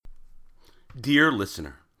Dear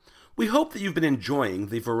listener, we hope that you've been enjoying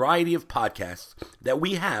the variety of podcasts that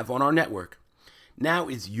we have on our network. Now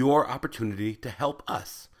is your opportunity to help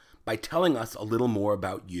us by telling us a little more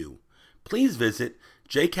about you. Please visit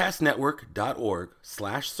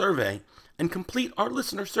jcastnetwork.org/survey and complete our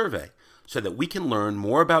listener survey so that we can learn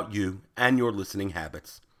more about you and your listening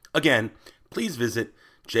habits. Again, please visit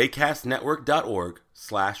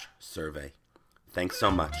jcastnetwork.org/survey. Thanks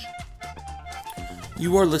so much.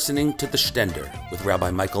 You are listening to The Stender with Rabbi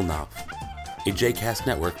Michael Knopf, a JCast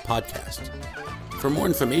Network podcast. For more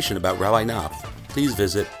information about Rabbi Knopf, please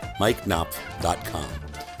visit mikeknopf.com.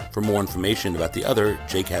 For more information about the other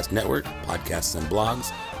JCast Network podcasts and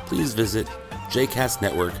blogs, please visit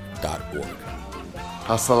jcastnetwork.org.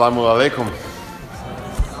 Assalamu alaikum.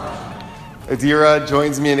 Adira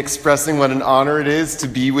joins me in expressing what an honor it is to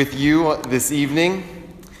be with you this evening.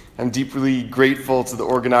 I'm deeply grateful to the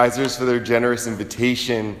organizers for their generous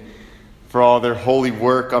invitation, for all their holy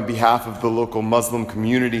work on behalf of the local Muslim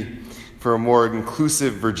community, for a more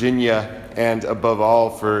inclusive Virginia, and above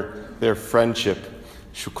all, for their friendship.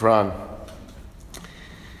 Shukran.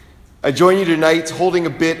 I join you tonight holding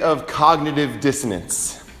a bit of cognitive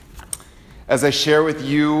dissonance. As I share with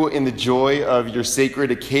you in the joy of your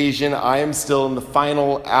sacred occasion, I am still in the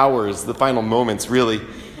final hours, the final moments really,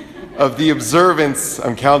 of the observance,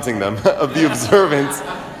 I'm counting them, of the observance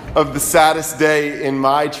of the saddest day in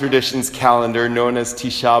my tradition's calendar known as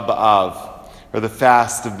Tisha B'Av, or the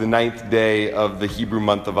fast of the 9th day of the Hebrew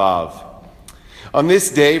month of Av. On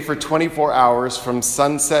this day, for 24 hours from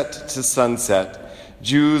sunset to sunset,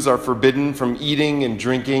 Jews are forbidden from eating and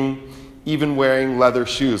drinking, even wearing leather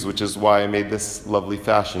shoes, which is why I made this lovely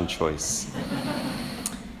fashion choice.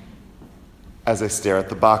 As I stare at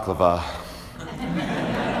the baklava.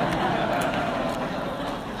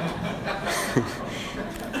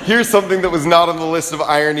 Here's something that was not on the list of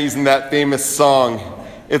ironies in that famous song.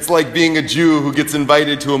 It's like being a Jew who gets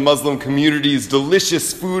invited to a Muslim community's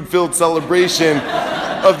delicious food-filled celebration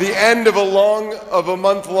of the end of a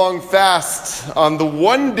month-long fast on the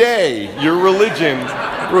one day your religion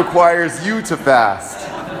requires you to fast.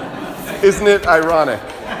 Isn't it ironic?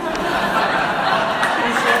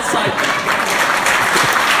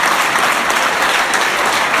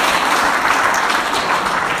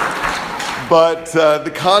 But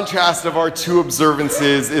the contrast of our two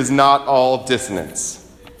observances is not all dissonance.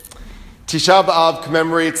 Tisha B'Av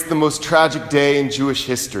commemorates the most tragic day in Jewish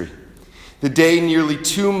history, the day nearly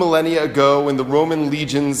 2 millennia ago when the Roman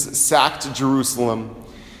legions sacked Jerusalem,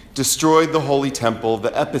 destroyed the Holy Temple,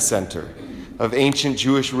 the epicenter of ancient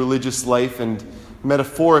Jewish religious life and,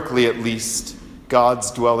 metaphorically at least,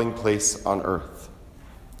 God's dwelling place on earth.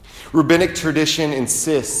 Rabbinic tradition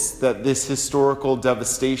insists that this historical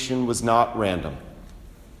devastation was not random.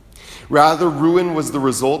 Rather, ruin was the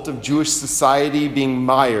result of Jewish society being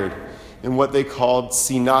mired in what they called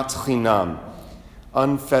sinat chinam,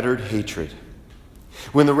 unfettered hatred.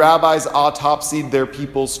 When the rabbis autopsied their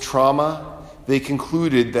people's trauma, they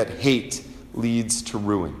concluded that hate leads to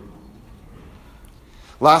ruin.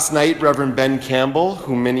 Last night, Reverend Ben Campbell,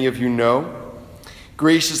 who many of you know,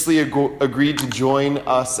 graciously agreed to join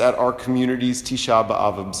us at our community's Tisha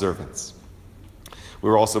B'Av observance. We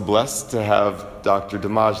were also blessed to have Dr.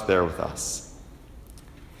 Damaj there with us.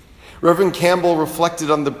 Reverend Campbell reflected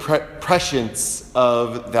on the prescience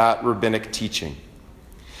of that rabbinic teaching,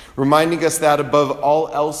 reminding us that above all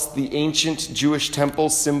else, the ancient Jewish temple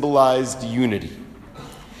symbolized unity.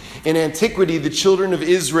 In antiquity, the children of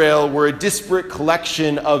Israel were a disparate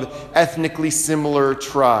collection of ethnically similar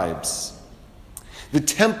tribes. The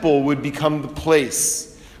temple would become the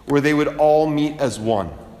place where they would all meet as one,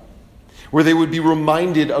 where they would be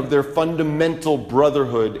reminded of their fundamental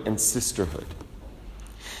brotherhood and sisterhood.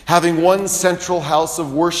 Having one central house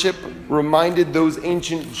of worship reminded those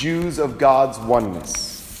ancient Jews of God's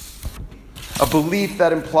oneness, a belief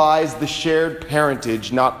that implies the shared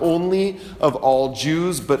parentage not only of all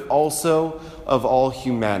Jews, but also of all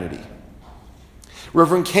humanity.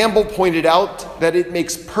 Reverend Campbell pointed out that it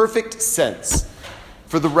makes perfect sense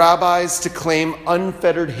for the rabbis to claim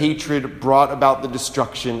unfettered hatred brought about the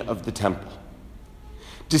destruction of the temple.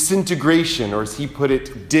 Disintegration, or as he put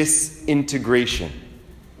it, disintegration,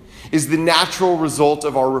 is the natural result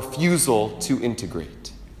of our refusal to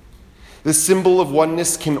integrate. The symbol of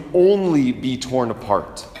oneness can only be torn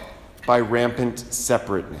apart by rampant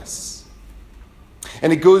separateness.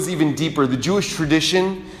 And it goes even deeper. The Jewish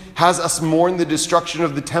tradition has us mourn the destruction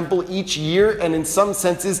of the temple each year, and in some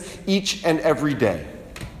senses, each and every day.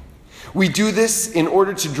 We do this in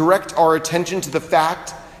order to direct our attention to the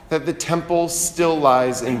fact that the temple still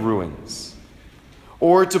lies in ruins.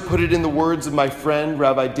 Or to put it in the words of my friend,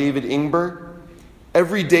 Rabbi David Ingber,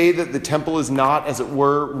 every day that the temple is not, as it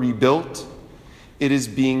were, rebuilt, it is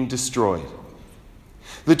being destroyed.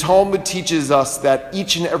 The Talmud teaches us that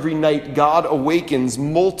each and every night God awakens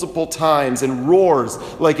multiple times and roars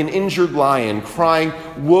like an injured lion, crying,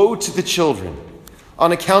 "Woe to the children,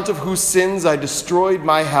 on account of whose sins I destroyed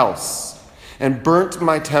my house and burnt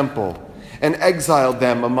my temple and exiled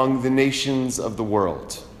them among the nations of the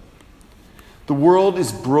world." The world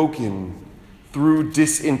is broken through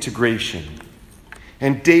disintegration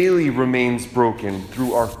and daily remains broken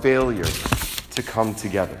through our failure to come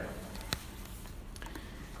together.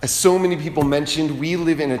 As so many people mentioned, we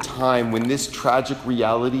live in a time when this tragic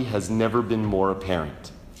reality has never been more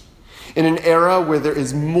apparent. In an era where there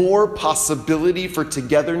is more possibility for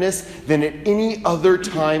togetherness than at any other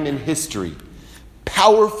time in history,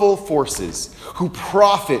 powerful forces who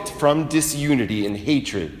profit from disunity and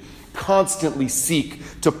hatred constantly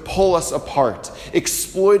seek to pull us apart,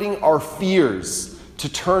 exploiting our fears to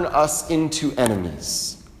turn us into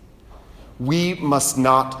enemies. We must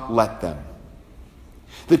not let them.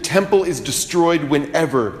 The temple is destroyed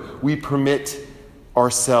whenever we permit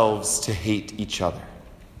ourselves to hate each other.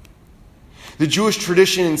 The Jewish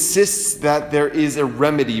tradition insists that there is a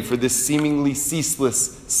remedy for this seemingly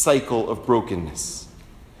ceaseless cycle of brokenness.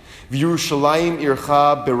 V'Yerushalayim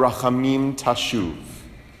ircha berachamim tashuv.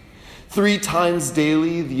 3 times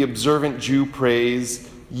daily, the observant Jew prays,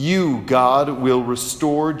 "You, God, will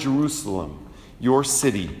restore Jerusalem, your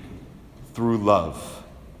city, through love."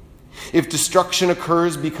 If destruction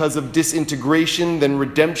occurs because of disintegration, then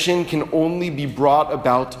redemption can only be brought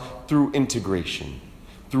about through integration,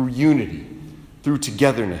 through unity, through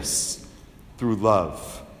togetherness, through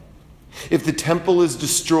love. If the temple is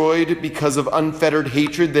destroyed because of unfettered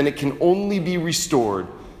hatred, then it can only be restored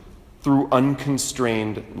through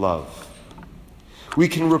unconstrained love. We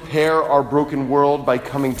can repair our broken world by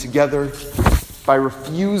coming together, by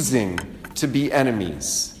refusing to be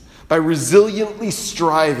enemies, by resiliently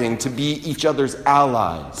striving to be each other's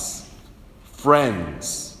allies,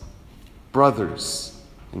 friends, brothers,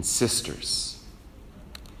 and sisters.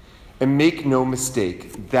 And make no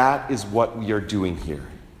mistake, that is what we are doing here.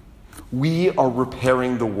 We are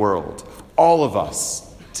repairing the world, all of us,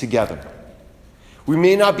 together. We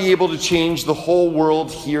may not be able to change the whole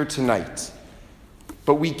world here tonight,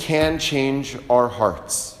 but we can change our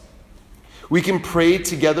hearts. We can pray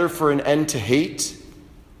together for an end to hate,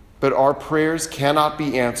 but our prayers cannot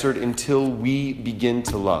be answered until we begin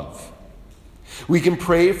to love. We can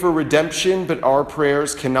pray for redemption, but our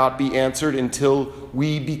prayers cannot be answered until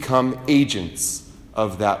we become agents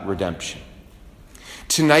of that redemption.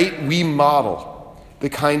 Tonight, we model the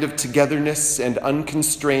kind of togetherness and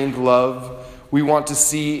unconstrained love we want to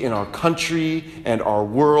see in our country and our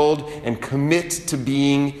world, and commit to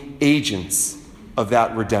being agents of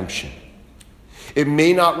that redemption. It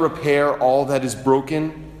may not repair all that is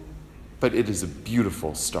broken, but it is a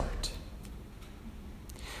beautiful start.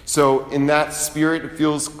 So in that spirit, it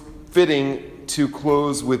feels fitting to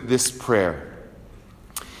close with this prayer.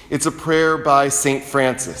 It's a prayer by St.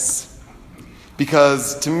 Francis,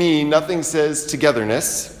 because to me, nothing says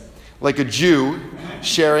togetherness like a Jew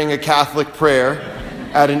sharing a Catholic prayer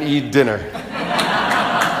at an Eid dinner.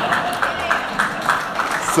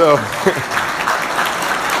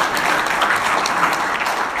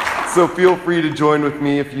 So feel free to join with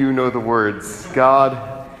me if you know the words.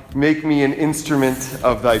 God, make me an instrument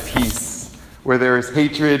of thy peace. Where there is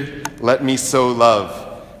hatred, let me sow love.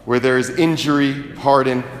 Where there is injury,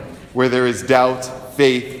 pardon. Where there is doubt,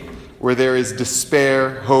 faith. Where there is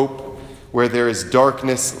despair, hope. Where there is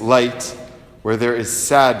darkness, light. Where there is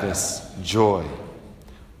sadness, joy.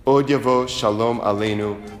 Od yavo shalom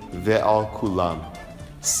aleinu ve'al kulam.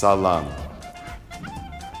 Salam.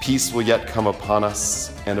 Peace will yet come upon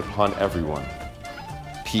us and upon everyone.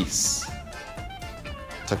 Peace.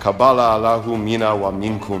 Takabala Allahu mina wa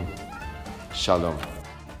minkum. Shalom.